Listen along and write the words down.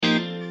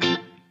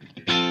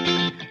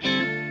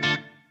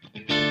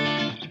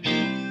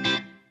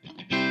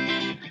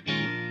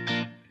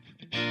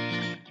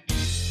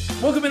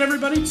Welcome in,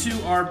 everybody,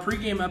 to our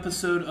pregame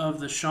episode of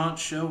The Shant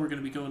Show. We're going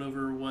to be going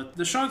over what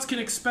the Shants can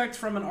expect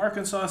from an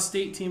Arkansas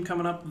State team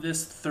coming up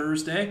this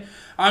Thursday.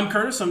 I'm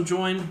Curtis. I'm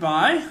joined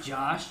by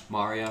Josh,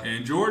 Mario,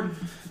 and Jordan.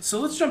 So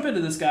let's jump into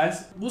this,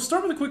 guys. We'll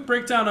start with a quick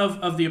breakdown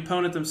of the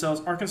opponent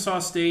themselves. Arkansas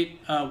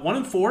State,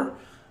 1-4,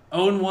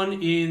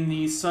 0-1 in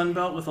the Sun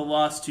Belt with a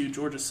loss to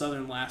Georgia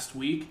Southern last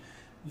week.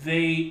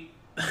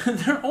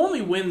 Their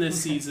only win this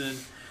season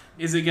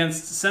is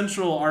against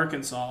Central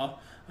Arkansas.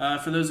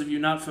 For those of you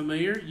not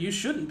familiar, you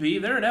shouldn't be.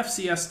 They're an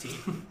FCS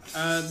team.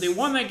 They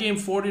won that game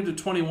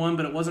 40-21,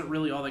 but it wasn't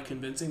really all that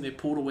convincing. They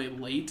pulled away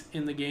late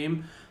in the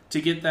game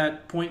to get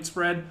that point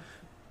spread.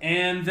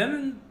 And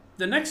then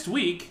the next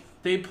week,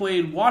 they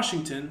played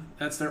Washington.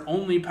 That's their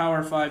only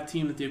Power 5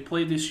 team that they've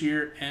played this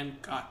year,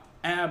 and got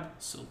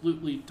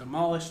absolutely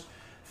demolished,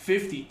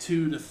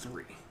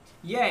 52-3.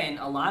 Yeah, and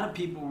a lot of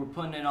people were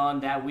putting it on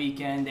that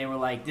weekend. They were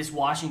like, this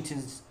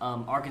Washington's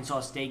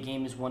Arkansas State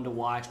game is one to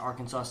watch.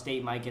 Arkansas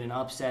State might get an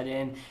upset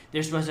in.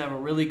 They're supposed to have a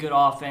really good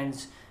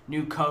offense,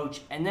 new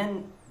coach, and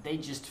then they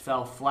just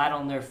fell flat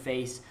on their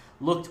face,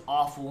 looked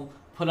awful,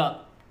 put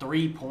up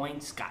 3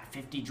 points, got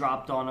 50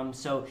 dropped on them.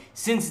 So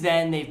since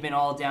then, they've been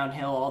all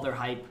downhill. All their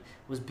hype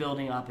was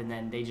building up, and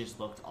then they just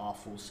looked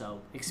awful.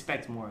 So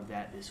expect more of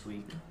that this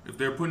week. If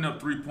they're putting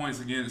up 3 points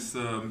against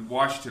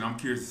Washington, I'm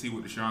curious to see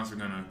what the Shants are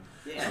gonna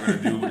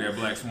do with that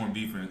Black Swarm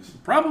defense.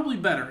 Probably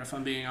better, if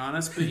I'm being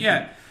honest. But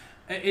yeah,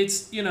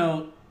 it's,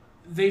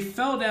 they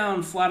fell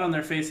down flat on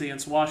their face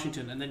against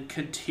Washington and then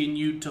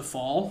continued to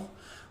fall.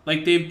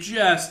 Like, they've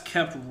just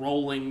kept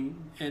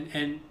rolling,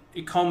 and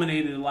it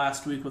culminated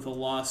last week with a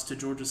loss to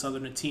Georgia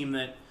Southern, a team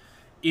that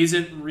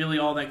isn't really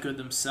all that good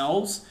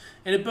themselves.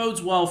 And it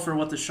bodes well for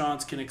what the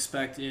Shants can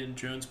expect in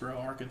Jonesboro,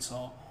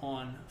 Arkansas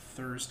on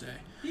Thursday.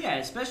 Yeah,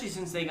 especially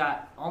since they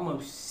got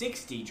almost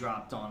 60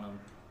 dropped on them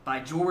by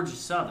Georgia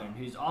Southern,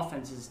 whose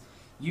offense is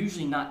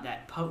usually not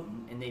that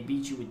potent, and they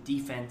beat you with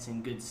defense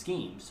and good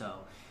scheme. So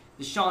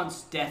the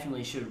Shants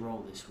definitely should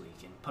roll this week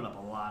and put up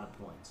a lot of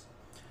points.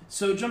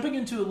 So jumping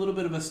into a little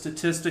bit of a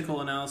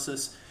statistical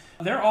analysis,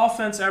 their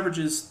offense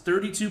averages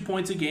 32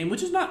 points a game,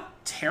 which is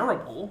not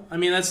terrible. I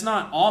mean, that's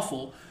not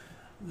awful.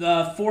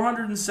 The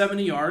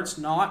 470 yards,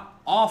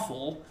 not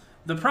awful.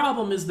 The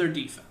problem is their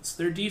defense.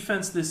 Their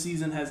defense this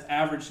season has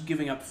averaged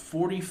giving up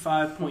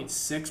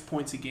 45.6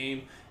 points a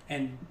game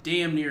and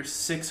damn near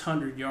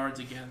 600 yards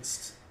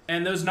against.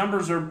 And those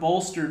numbers are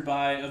bolstered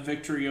by a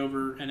victory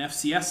over an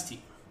FCS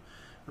team,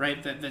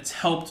 right? That's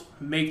helped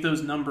make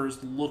those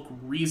numbers look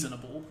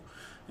reasonable,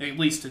 at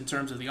least in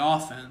terms of the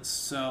offense.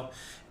 So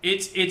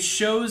it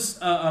shows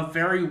a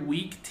very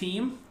weak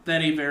team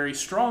that a very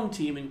strong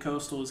team in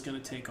Coastal is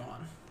going to take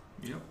on.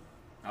 Yep.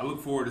 I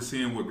look forward to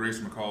seeing what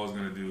Grayson McCall is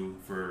going to do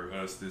for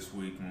us this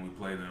week when we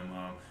play them.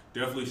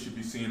 Definitely should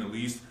be seeing at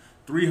least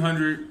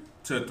 300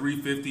 to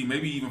 350,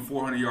 maybe even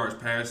 400 yards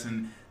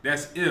passing.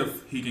 That's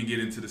if he can get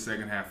into the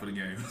second half of the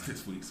game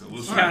this week. So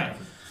we'll see. Yeah.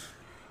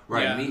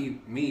 Right, Yeah.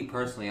 me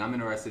personally, I'm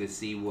interested to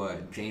see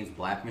what James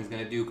Blackman's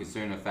going to do,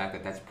 considering the fact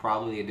that that's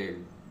probably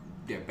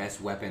their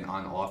best weapon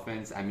on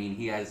offense. I mean,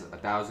 he has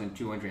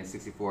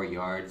 1,264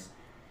 yards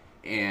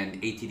and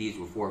 8 TDs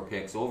with 4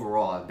 picks.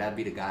 Overall, that'd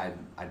be the guy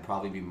I'd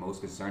probably be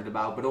most concerned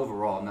about. But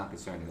overall, I'm not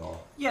concerned at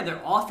all. Yeah,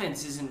 their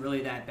offense isn't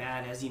really that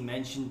bad. As he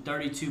mentioned,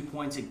 32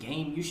 points a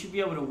game. You should be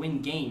able to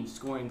win games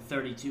scoring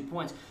 32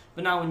 points.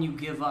 But not when you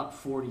give up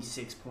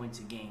 46 points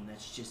a game.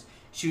 That's just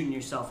shooting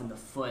yourself in the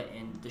foot.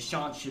 And the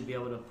Shants should be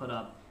able to put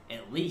up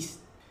at least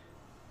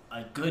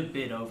a good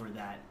bit over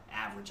that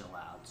average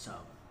allowed. So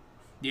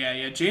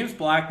Yeah. James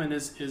Blackman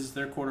is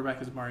their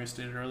quarterback, as Mario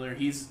stated earlier.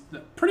 He's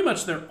pretty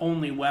much their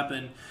only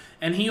weapon,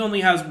 and he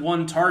only has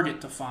one target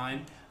to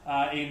find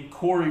in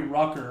Corey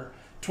Rucker.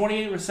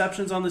 28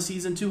 receptions on the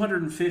season,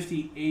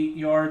 258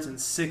 yards, and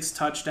 6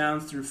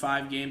 touchdowns through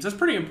 5 games. That's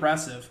pretty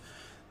impressive.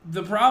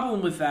 The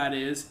problem with that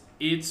is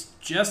it's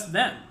just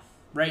them,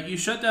 right? You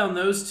shut down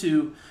those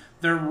two.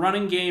 Their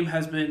running game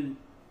has been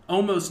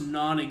almost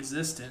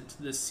non-existent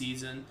this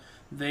season.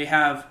 They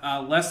have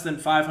less than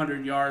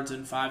 500 yards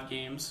in 5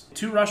 games.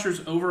 2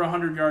 rushers over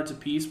 100 yards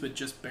apiece, but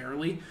just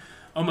barely.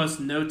 Almost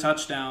no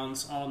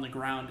touchdowns on the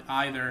ground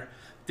either.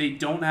 They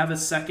don't have a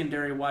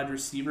secondary wide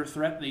receiver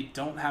threat. They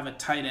don't have a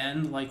tight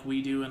end like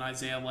we do in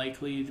Isaiah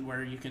Likely,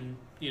 where you can,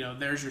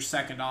 there's your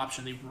second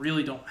option. They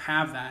really don't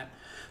have that.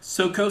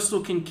 So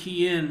Coastal can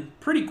key in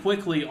pretty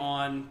quickly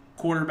on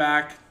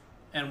quarterback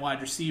and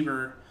wide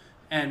receiver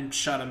and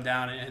shut them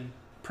down and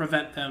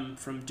prevent them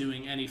from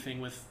doing anything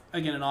with,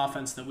 again, an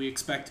offense that we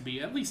expect to be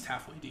at least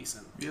halfway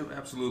decent. Yeah,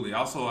 absolutely.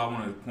 Also, I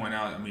want to point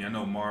out, I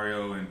know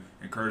Mario and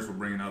Curtis were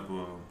bringing up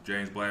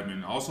James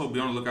Blackman. Also, be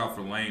on the lookout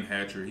for Lane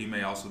Hatcher. He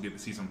may also get to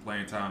see some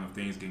playing time if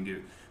things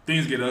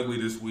get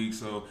ugly this week.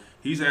 So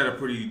he's had a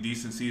pretty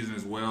decent season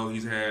as well.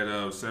 He's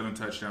had 7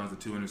 touchdowns and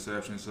 2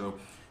 interceptions. So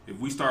if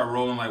we start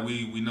rolling like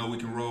we know we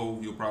can roll,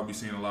 you'll probably be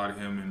seeing a lot of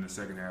him in the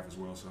second half as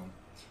well. So.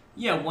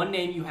 yeah, one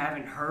name you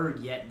haven't heard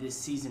yet this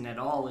season at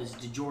all is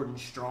DeJordan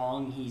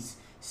Strong. He's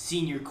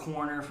senior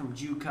corner from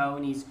JUCO,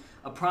 and he's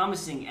a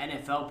promising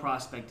NFL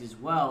prospect as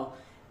well.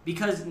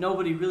 because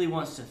nobody really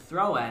wants to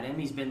throw at him.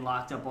 He's been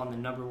locked up on the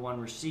number one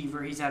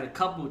receiver. He's had a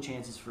couple of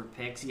chances for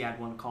picks. He had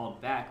one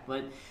called back,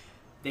 but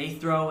they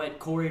throw at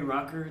Corey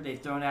Rucker. They've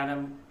thrown at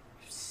him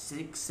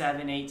 6,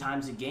 7, 8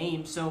 times a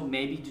game. So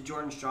maybe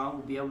DeJordan Strong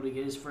will be able to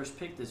get his first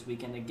pick this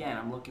weekend. Again,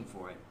 I'm looking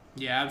for it.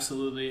 Yeah,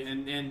 absolutely.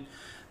 And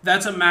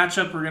that's a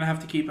matchup we're going to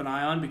have to keep an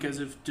eye on, because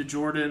if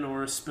DeJordan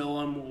or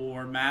Spillum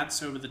or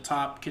Matz over the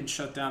top can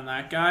shut down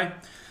that guy,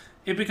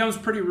 it becomes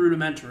pretty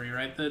rudimentary,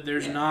 right?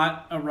 There's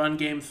not a run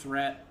game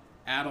threat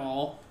at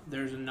all.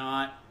 There's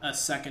not a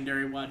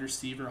secondary wide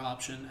receiver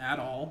option at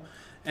all.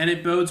 And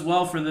it bodes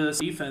well for this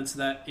defense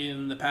that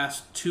in the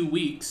past 2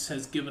 weeks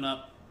has given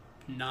up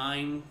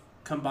 9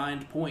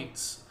 combined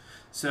points.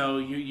 So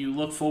you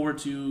look forward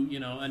to,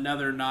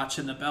 another notch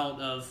in the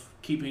belt of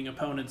keeping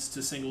opponents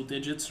to single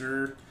digits,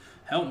 or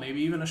hell,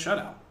 maybe even a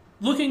shutout.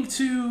 Looking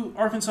to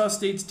Arkansas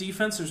State's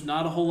defense, there's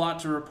not a whole lot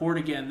to report.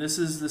 Again, this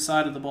is the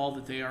side of the ball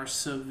that they are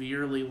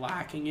severely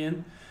lacking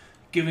in,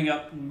 giving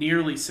up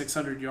nearly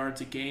 600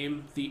 yards a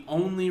game. The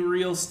only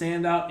real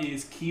standout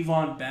is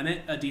Kevon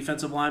Bennett, a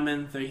defensive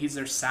lineman. He's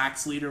their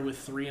sacks leader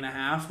with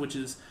 3.5, which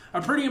is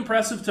a pretty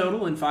impressive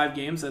total in 5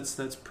 games.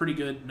 That's pretty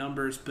good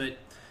numbers, but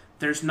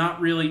there's not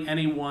really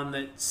anyone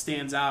that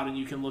stands out and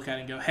you can look at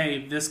and go,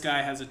 hey, this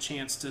guy has a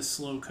chance to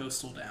slow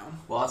Coastal down.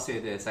 Well, I'll say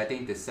this. I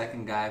think the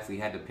second guy, if we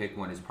had to pick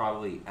one, is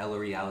probably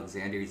Ellery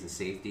Alexander. He's a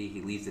safety.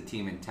 He leads the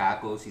team in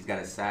tackles. He's got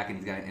a sack and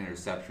he's got an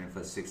interception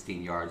for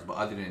 16 yards. But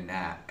other than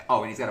that,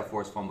 and he's got a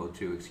forced fumble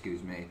too,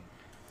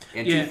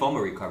 and 2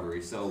 fumble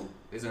recoveries. So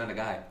there's another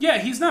guy. Yeah,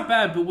 he's not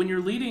bad, but when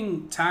your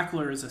leading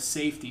tackler is a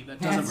safety,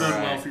 that doesn't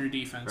bode well for your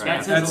defense. Right.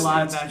 That says a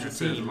lot about your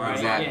team, right?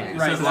 Exactly. Yeah. It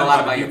Right. says a lot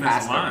about your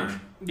pass coverage.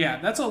 Yeah,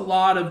 that's a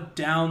lot of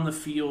down the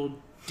field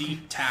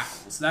deep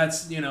tackles.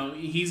 That's,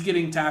 he's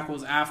getting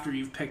tackles after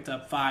you've picked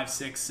up 5,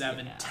 6,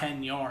 7,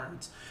 10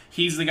 yards.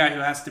 He's the guy who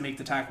has to make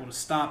the tackle to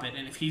stop it.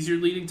 And if he's your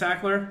leading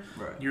tackler,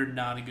 you're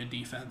not a good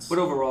defense. But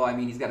overall,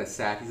 he's got a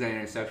sack, he's got an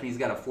interception, he's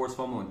got a forced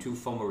fumble and 2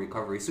 fumble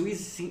recoveries. So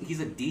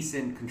he's a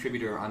decent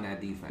contributor on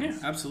that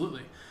defense. Yeah,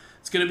 absolutely.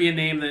 It's going to be a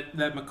name that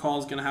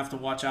McCall's going to have to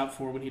watch out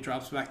for when he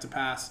drops back to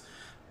pass.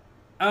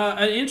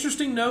 An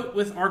interesting note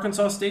with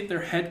Arkansas State,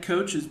 their head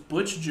coach is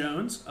Butch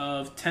Jones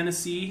of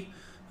Tennessee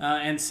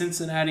and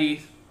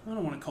Cincinnati. I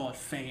don't want to call it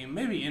fame,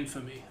 maybe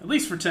infamy, at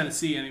least for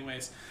Tennessee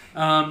anyways.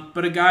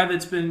 But a guy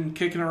that's been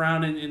kicking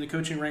around in the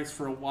coaching ranks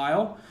for a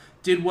while.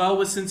 Did well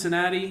with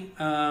Cincinnati,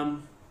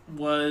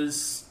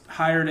 was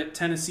hired at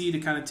Tennessee to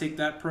kind of take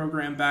that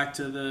program back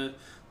to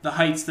the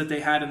heights that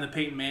they had in the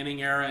Peyton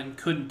Manning era and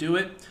couldn't do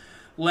it.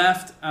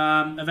 Left,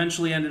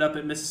 eventually ended up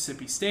at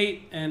Mississippi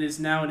State, and is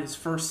now in his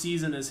first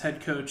season as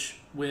head coach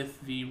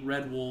with the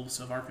Red Wolves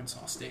of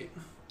Arkansas State.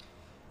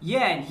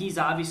 Yeah, and he's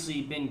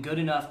obviously been good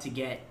enough to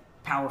get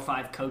Power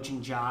 5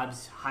 coaching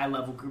jobs,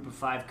 high-level Group of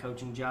 5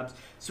 coaching jobs.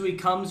 So he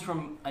comes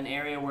from an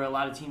area where a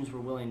lot of teams were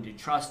willing to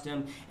trust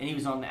him, and he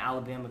was on the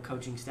Alabama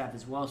coaching staff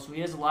as well. So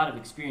he has a lot of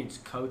experience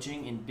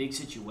coaching in big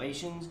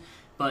situations.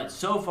 But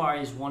so far,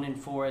 he's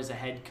 1-4 as a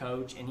head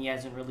coach, and he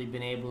hasn't really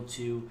been able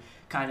to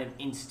kind of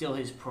instill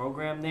his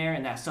program there,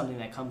 and that's something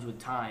that comes with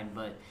time.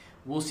 But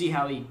we'll see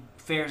how he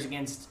fares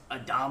against a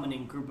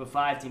dominant Group of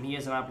 5 team. He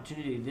has an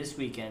opportunity this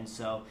weekend,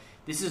 so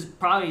this is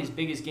probably his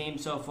biggest game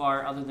so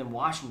far, other than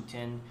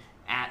Washington,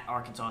 at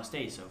Arkansas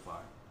State so far.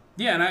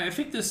 Yeah, and I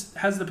think this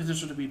has the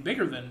potential to be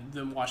bigger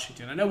than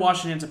Washington. I know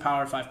Washington's a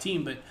Power 5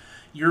 team, but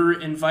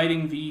you're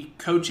inviting the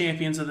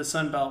co-champions of the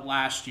Sun Belt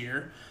last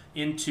year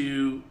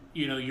into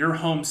your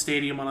home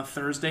stadium on a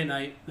Thursday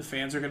night. The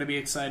fans are going to be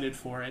excited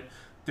for it.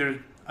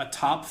 They're a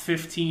top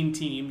 15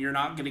 team. You're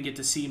not going to get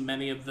to see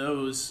many of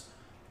those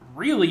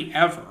really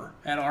ever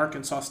at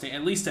Arkansas State,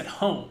 at least at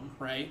home,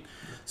 right?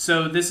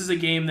 So this is a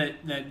game that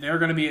they're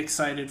going to be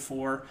excited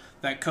for,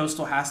 that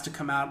Coastal has to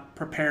come out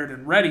prepared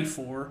and ready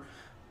for,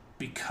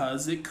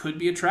 because it could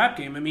be a trap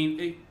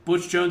game.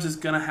 Butch Jones is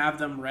going to have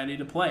them ready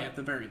to play at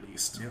the very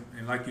least. Yep.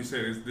 And like you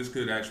said, this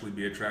could actually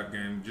be a trap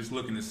game. Just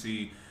looking to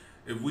see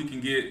if we can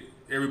get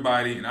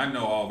everybody, and I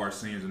know all of our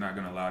seniors are not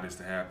going to allow this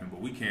to happen, but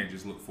we can't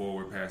just look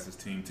forward past this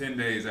team. 10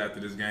 days after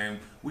this game,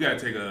 we got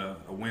to take a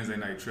Wednesday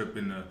night trip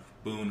into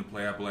Boone to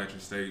play Appalachian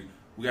State.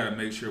 We got to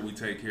make sure we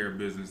take care of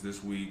business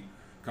this week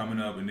coming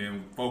up, and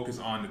then focus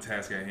on the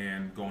task at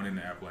hand going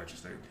into Appalachian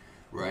State.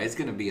 Right, it's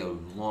going to be a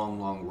long,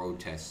 long road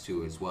test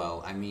too as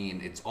well.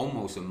 It's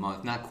almost a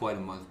month, not quite a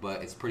month,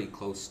 but it's pretty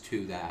close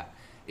to that.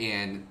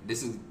 And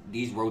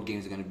these road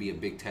games are going to be a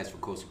big test for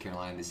Coastal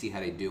Carolina to see how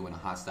they do in a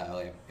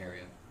hostile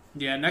area.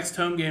 Yeah, next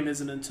home game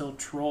isn't until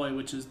Troy,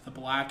 which is the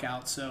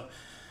blackout. So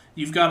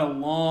you've got a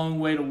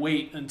long way to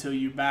wait until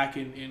you're back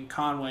in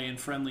Conway in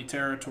friendly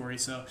territory.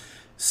 So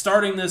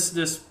starting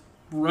this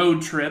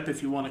road trip,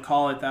 if you want to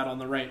call it that, on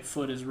the right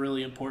foot is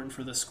really important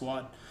for the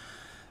squad.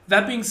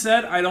 That being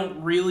said, I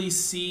don't really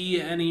see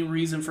any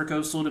reason for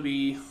Coastal to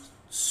be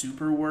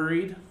super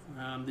worried.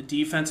 The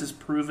defense has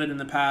proven in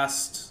the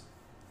past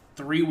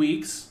 3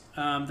 weeks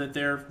that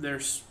they're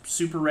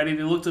super ready.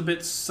 They looked a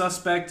bit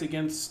suspect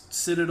against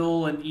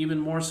Citadel and even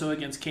more so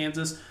against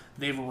Kansas.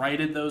 They've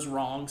righted those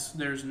wrongs.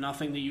 There's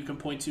nothing that you can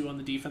point to on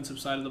the defensive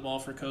side of the ball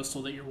for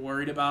Coastal that you're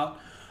worried about.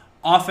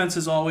 Offense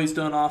has always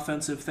done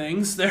offensive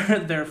things.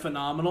 They're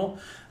phenomenal.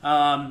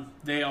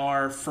 They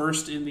are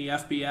first in the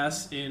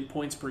FBS in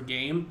points per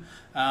game.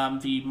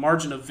 The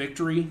margin of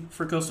victory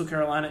for Coastal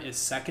Carolina is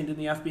second in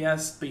the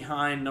FBS,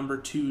 behind number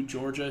 2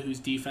 Georgia, whose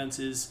defense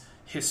is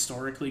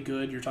historically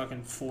good. You're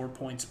talking 4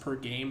 points per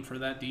game for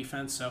that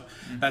defense, so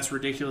that's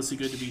ridiculously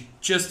good. To be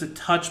just a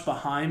touch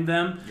behind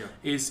them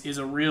is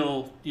a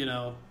real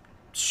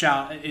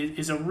shout.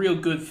 Is a real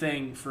good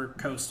thing for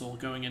Coastal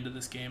going into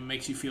this game. It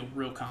makes you feel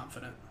real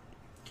confident.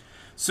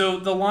 So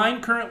the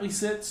line currently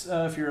sits,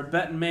 if you're a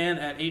betting man,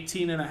 at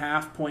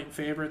 18.5 point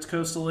favorites.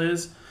 Coastal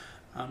is.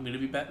 I'm going to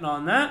be betting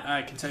on that.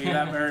 I can tell you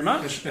that very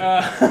much.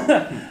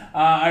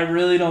 I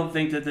really don't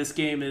think that this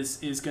game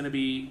is going to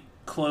be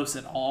close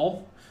at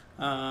all.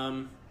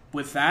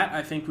 With that,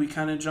 I think we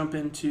kind of jump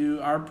into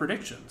our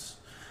predictions.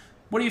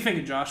 What are you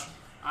thinking, Josh?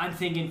 I'm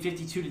thinking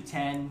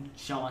 52-10.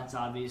 Sean's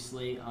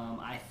obviously.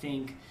 I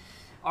think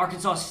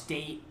Arkansas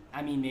State,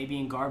 maybe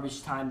in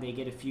garbage time they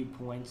get a few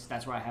points.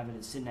 That's where I have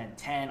it sitting at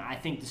 10. I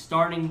think the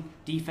starting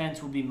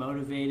defense will be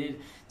motivated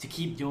to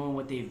keep doing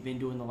what they've been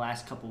doing the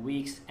last couple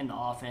weeks. And the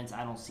offense,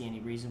 I don't see any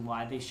reason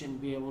why they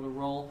shouldn't be able to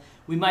roll.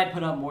 We might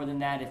put up more than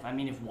that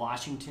if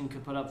Washington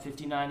could put up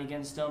 59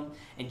 against them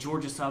and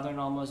Georgia Southern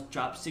almost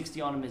dropped 60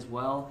 on them as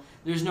well.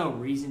 There's no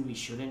reason we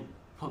shouldn't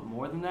put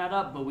more than that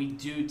up, but we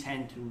do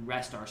tend to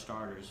rest our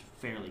starters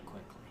fairly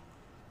quickly.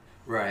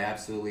 Right,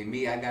 absolutely.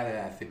 Me, I got it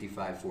at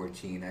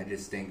 55-14. I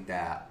just think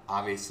that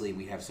obviously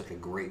we have such a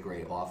great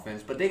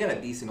offense, but they got a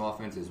decent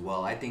offense as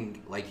well. I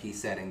think, like he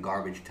said, in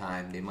garbage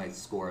time, they might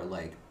score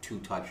like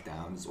 2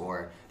 touchdowns,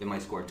 or they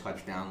might score a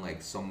touchdown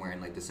like somewhere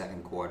in like the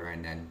second quarter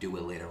and then do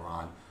it later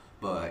on.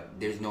 But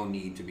there's no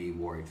need to be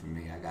worried for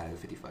me. I got it at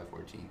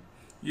 55-14.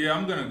 Yeah,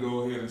 I'm going to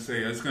go ahead and say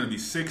it's going to be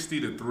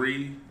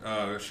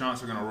 60-3.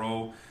 Shots are going to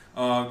roll.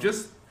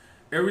 Just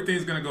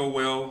everything's going to go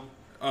well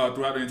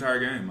throughout the entire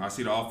game. I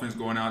see the offense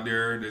going out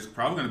there. There's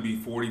probably going to be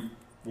 40,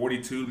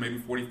 42, maybe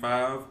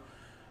 45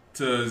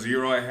 to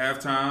 0 at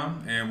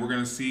halftime, and we're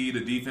going to see the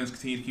defense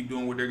continue to keep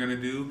doing what they're going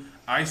to do.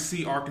 I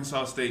see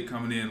Arkansas State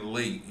coming in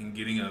late and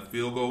getting a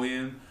field goal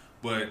in,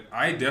 but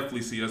I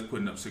definitely see us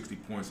putting up 60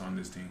 points on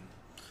this team.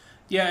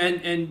 Yeah,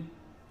 and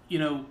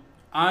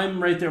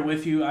I'm right there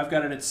with you. I've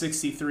got it at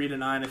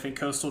 63-9. I think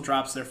Coastal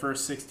drops their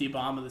first 60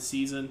 bomb of the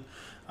season.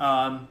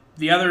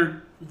 The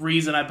other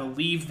reason I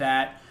believe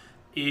that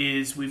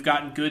is we've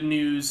gotten good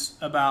news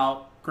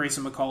about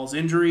Grayson McCall's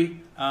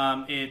injury.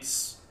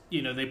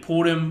 They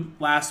pulled him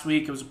last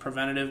week. It was a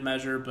preventative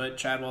measure, but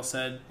Chadwell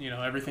said,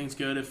 everything's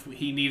good. If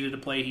he needed to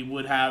play, he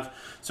would have.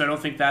 So I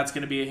don't think that's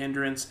going to be a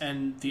hindrance.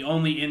 And the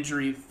only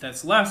injury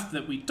that's left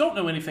that we don't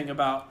know anything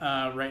about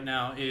right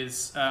now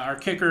is our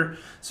kicker.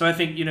 So I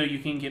think, you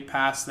can get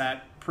past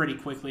that pretty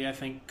quickly. I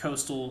think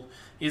Coastal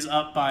is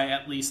up by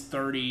at least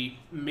 30,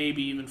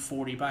 maybe even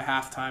 40 by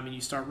halftime, and you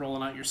start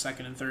rolling out your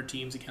second and third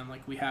teams again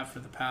like we have for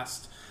the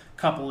past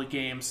couple of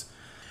games.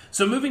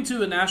 So moving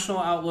to a national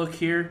outlook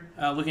here,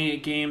 looking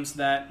at games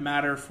that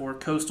matter for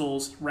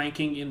Coastal's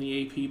ranking in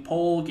the AP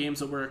poll, games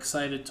that we're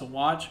excited to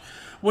watch.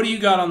 What do you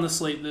got on the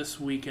slate this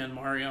weekend,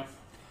 Mario?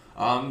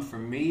 For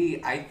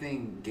me, I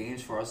think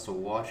games for us to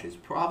watch is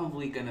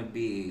probably going to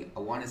be,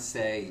 I want to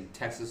say,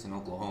 Texas and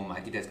Oklahoma.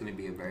 I think that's going to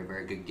be a very,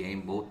 very good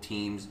game. Both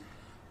teams,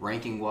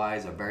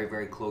 ranking-wise, are very,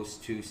 very close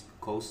to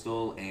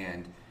Coastal,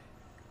 and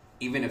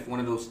even if one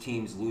of those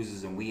teams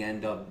loses and we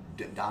end up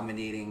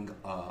dominating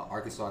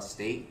Arkansas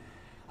State,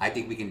 I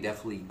think we can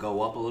definitely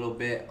go up a little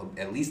bit,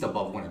 at least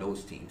above one of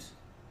those teams.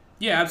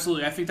 Yeah,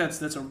 absolutely. I think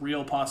that's a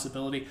real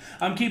possibility.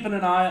 I'm keeping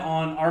an eye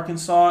on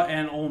Arkansas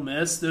and Ole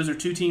Miss. Those are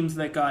two teams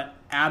that got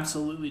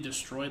absolutely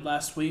destroyed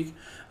last week.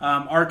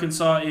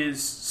 Arkansas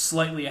is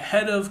slightly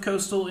ahead of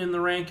Coastal in the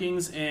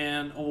rankings,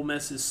 and Ole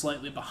Miss is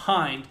slightly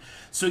behind.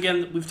 So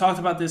again, we've talked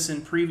about this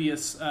in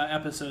previous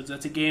episodes.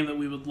 That's a game that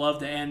we would love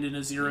to end in a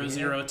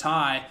 0-0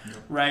 tie,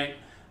 right?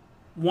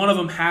 One of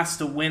them has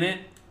to win it.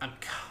 I'm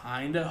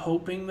kind of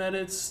hoping that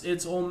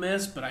it's Ole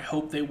Miss, but I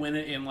hope they win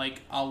it in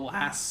like a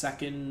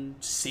last-second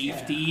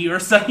safety or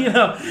something,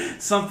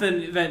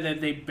 something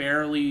that they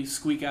barely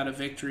squeak out a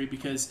victory,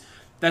 because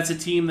that's a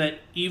team that,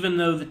 even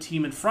though the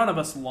team in front of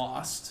us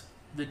lost,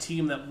 the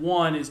team that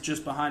won is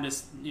just behind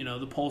us.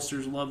 The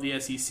pollsters love the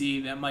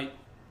SEC. That might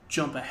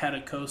jump ahead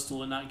of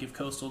Coastal and not give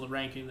Coastal the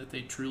ranking that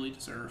they truly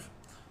deserve.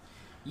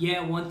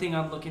 Yeah, one thing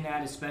I'm looking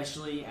at,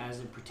 especially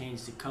as it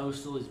pertains to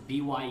Coastal, is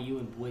BYU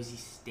and Boise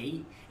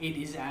State. It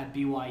is at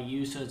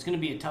BYU, so it's going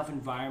to be a tough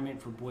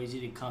environment for Boise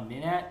to come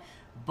in at.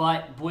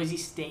 But Boise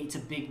State's a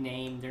big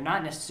name. They're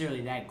not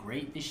necessarily that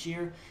great this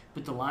year,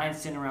 but the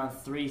line's sitting around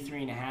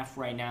 3.5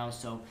 right now,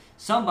 so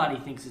somebody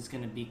thinks it's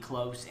going to be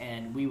close,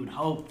 and we would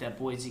hope that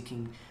Boise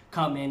can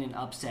come in and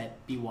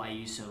upset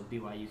BYU, so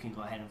BYU can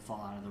go ahead and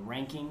fall out of the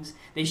rankings.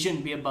 They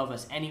shouldn't be above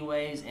us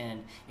anyways,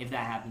 and if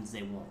that happens,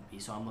 they won't be,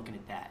 so I'm looking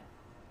at that.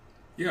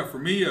 Yeah, for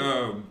me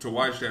to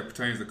watch that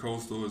pertains to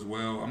Coastal as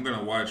well. I'm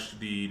gonna watch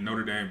the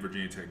Notre Dame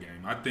Virginia Tech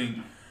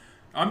game.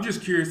 I'm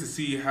just curious to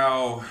see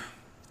how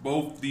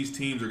both these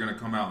teams are gonna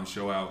come out and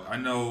show out.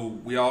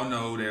 We all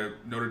know that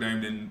Notre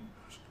Dame didn't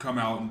come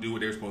out and do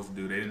what they were supposed to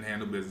do. They didn't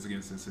handle business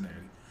against Cincinnati,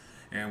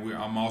 and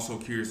I'm also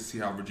curious to see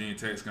how Virginia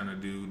Tech's gonna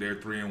do. They're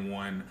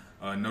 3-1.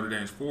 Notre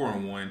Dame's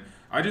 4-1.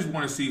 I just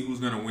want to see who's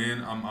gonna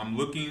win. I'm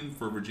looking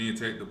for Virginia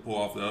Tech to pull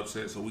off the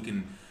upset so we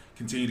can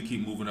continue to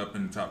keep moving up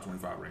in the top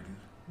 25 rankings.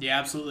 Yeah,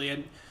 absolutely.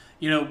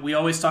 And, we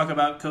always talk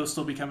about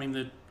Coastal becoming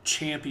the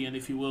champion,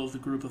 if you will, of the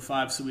group of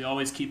five. So we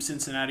always keep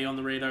Cincinnati on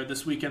the radar.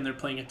 This weekend they're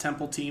playing a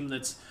Temple team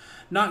that's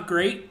not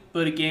great,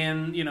 but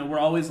again, we're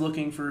always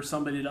looking for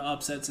somebody to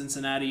upset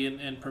Cincinnati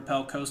and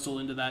propel Coastal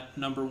into that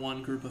number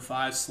one group of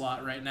five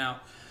slot right now.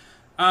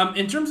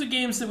 In terms of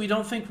games that we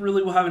don't think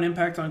really will have an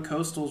impact on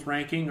Coastal's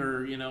ranking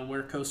or,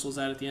 where Coastal's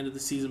at the end of the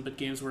season, but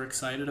games we're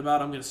excited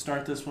about, I'm going to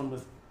start this one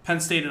with Penn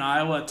State and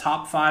Iowa, a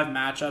top 5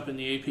 matchup in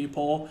the AP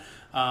poll.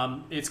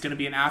 It's going to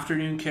be an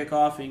afternoon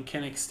kickoff in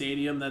Kinnick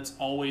Stadium. That's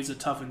always a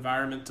tough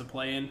environment to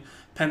play in.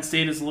 Penn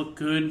State has looked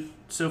good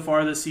so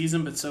far this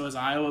season, but so has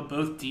Iowa.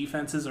 Both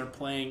defenses are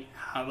playing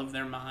out of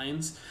their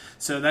minds.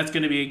 So that's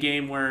going to be a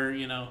game where,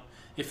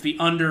 if the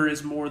under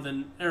is more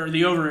than, or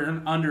the over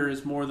and under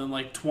is more than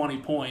like 20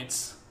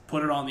 points,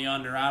 put it on the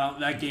under.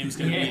 That game's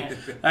going to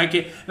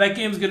be that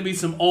game's going to be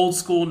some old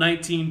school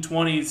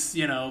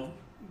 1920s,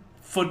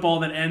 football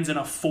that ends in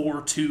a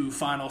 4-2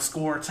 final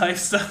score type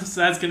stuff.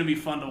 So that's going to be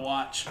fun to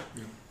watch.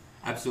 Yeah.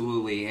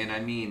 Absolutely.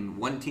 And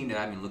one team that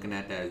I've been looking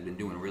at that has been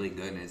doing really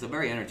good, and it's a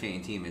very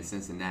entertaining team, is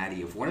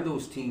Cincinnati. If one of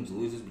those teams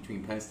loses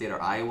between Penn State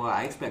or Iowa,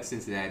 I expect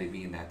Cincinnati to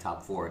be in that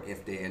top 4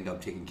 if they end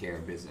up taking care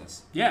of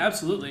business. Yeah,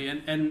 absolutely.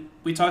 And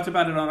we talked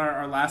about it on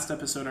our last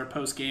episode, our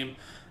post-game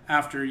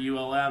after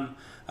ULM,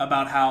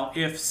 about how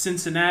if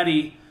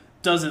Cincinnati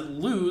doesn't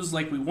lose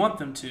like we want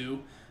them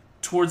to,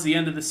 towards the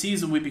end of the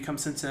season, we become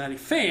Cincinnati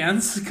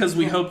fans because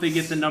we hope they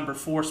get the number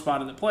 4 spot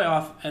in the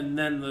playoff, and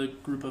then the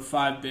group of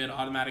 5 bid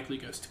automatically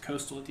goes to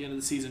Coastal at the end of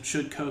the season,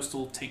 should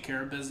Coastal take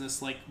care of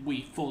business like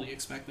we fully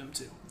expect them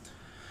to.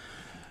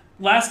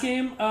 Last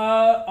game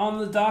on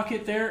the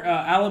docket there,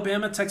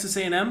 Alabama, Texas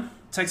A&M.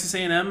 Texas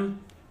A&M,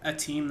 a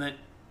team that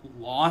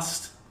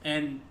lost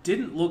and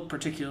didn't look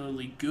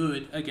particularly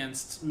good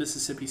against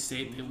Mississippi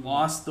State. They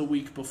lost the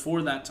week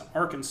before that to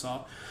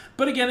Arkansas.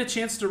 But again, a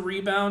chance to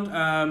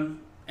rebound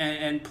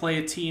and play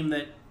a team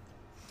that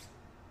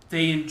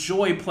they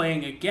enjoy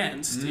playing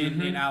against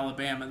in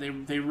Alabama.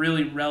 They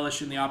really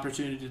relish in the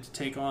opportunity to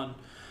take on,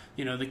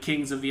 the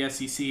kings of the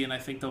SEC, and I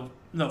think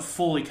they'll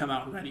fully come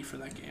out ready for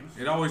that game.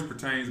 It always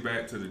pertains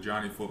back to the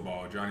Johnny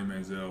football, Johnny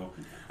Manziel.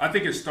 I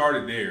think it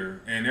started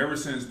there, and ever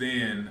since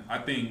then, I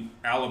think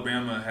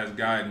Alabama has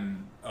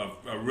gotten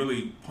a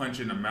really punch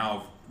in the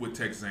mouth with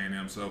Texas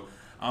A&M. So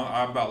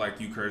I'm about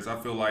like you, Curtis. I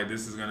feel like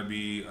this is going to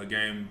be a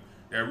game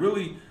that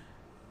really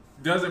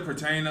doesn't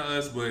pertain to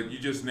us, but you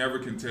just never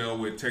can tell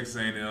with Texas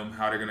A&M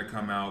how they're going to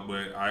come out.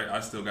 But I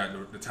still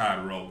got the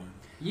tide rolling.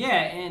 Yeah,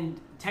 and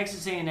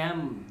Texas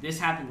A&M, this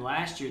happened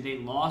last year. They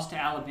lost to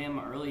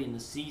Alabama early in the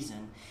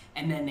season,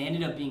 and then they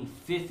ended up being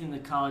 5th in the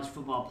college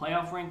football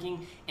playoff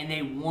ranking, and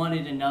they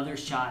wanted another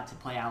shot to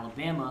play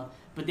Alabama,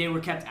 but they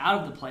were kept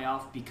out of the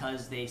playoff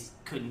because they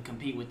couldn't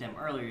compete with them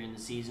earlier in the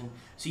season.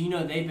 So,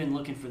 they've been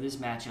looking for this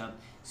matchup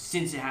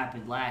since it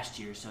happened last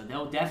year. So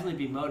they'll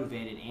definitely be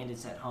motivated, and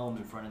it's at home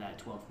in front of that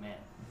 12th man.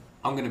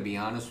 I'm going to be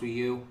honest with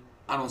you.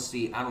 I don't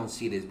see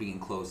it as being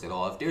close at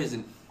all. If there's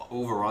an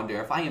over-under,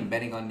 if I am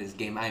betting on this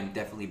game, I am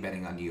definitely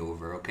betting on the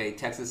over, okay?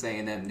 Texas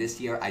A&M this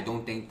year, I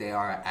don't think they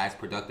are as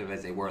productive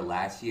as they were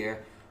last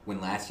year. When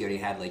last year they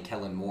had like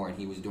Kellen Moore and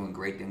he was doing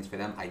great things for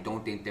them. I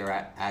don't think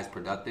they're as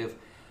productive.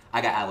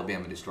 I got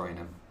Alabama destroying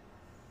them.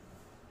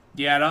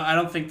 Yeah, I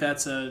don't think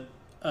that's a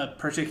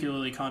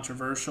particularly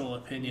controversial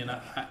opinion.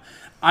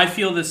 I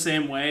feel the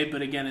same way,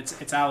 but again,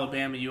 it's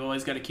Alabama. You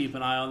always got to keep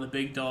an eye on the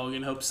big dog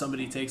and hope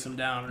somebody takes them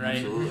down, right?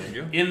 Absolutely.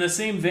 Yeah. In the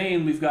same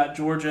vein, we've got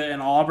Georgia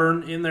and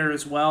Auburn in there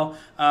as well.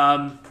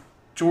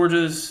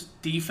 Georgia's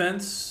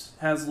defense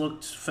has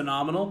looked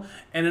phenomenal,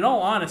 and in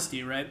all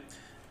honesty, right,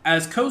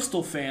 as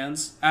Coastal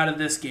fans out of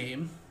this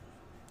game,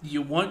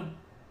 you want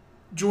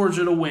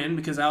Georgia to win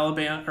because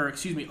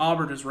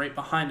Auburn is right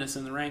behind us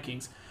in the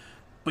rankings.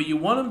 But you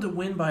want them to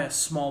win by a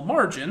small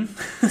margin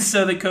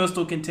so that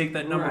Coastal can take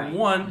that number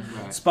one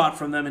spot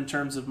from them in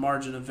terms of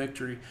margin of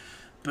victory.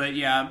 But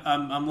yeah,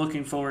 I'm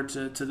looking forward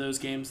to those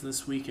games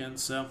this weekend.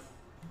 So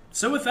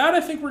with that,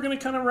 I think we're going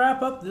to kind of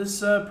wrap up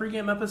this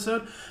pregame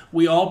episode.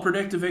 We all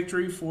predict a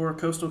victory for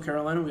Coastal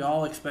Carolina. We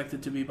all expect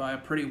it to be by a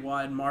pretty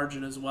wide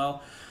margin as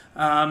well.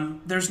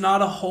 There's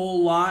not a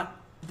whole lot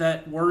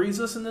that worries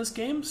us in this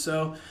game.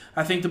 So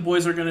I think the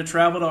boys are going to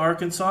travel to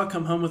Arkansas,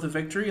 come home with a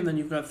victory, and then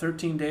you've got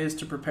 13 days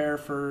to prepare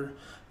for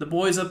the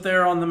boys up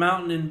there on the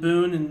mountain in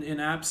Boone and in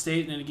App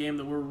State in a game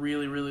that we're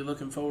really, really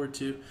looking forward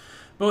to.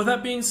 But with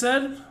that being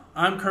said,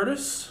 I'm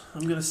Curtis.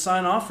 I'm going to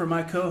sign off for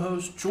my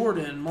co-hosts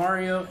Jordan,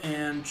 Mario,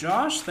 and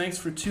Josh. Thanks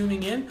for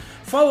tuning in.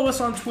 Follow us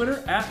on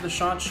Twitter at The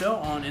Shant Show,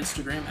 on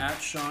Instagram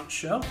at Shant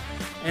Show,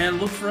 and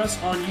look for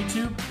us on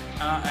YouTube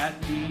at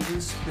the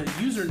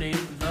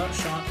username The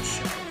Shant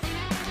Show.